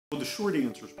Well, the short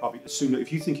answer is probably as soon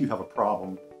if you think you have a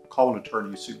problem, call an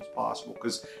attorney as soon as possible,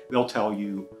 because they'll tell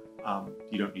you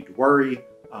you don't need to worry,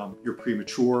 you're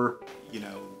premature,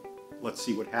 let's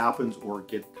see what happens, or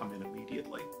come in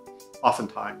immediately.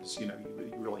 Oftentimes, you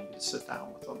really need to sit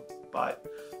down with them, but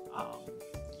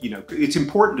it's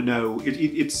important to know.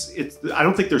 I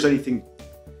don't think there's anything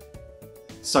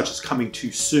such as coming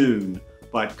too soon,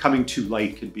 but coming too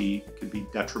late could be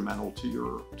detrimental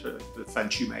to the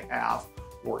defense you may have,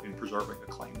 or in preserving a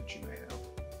claim that you may have.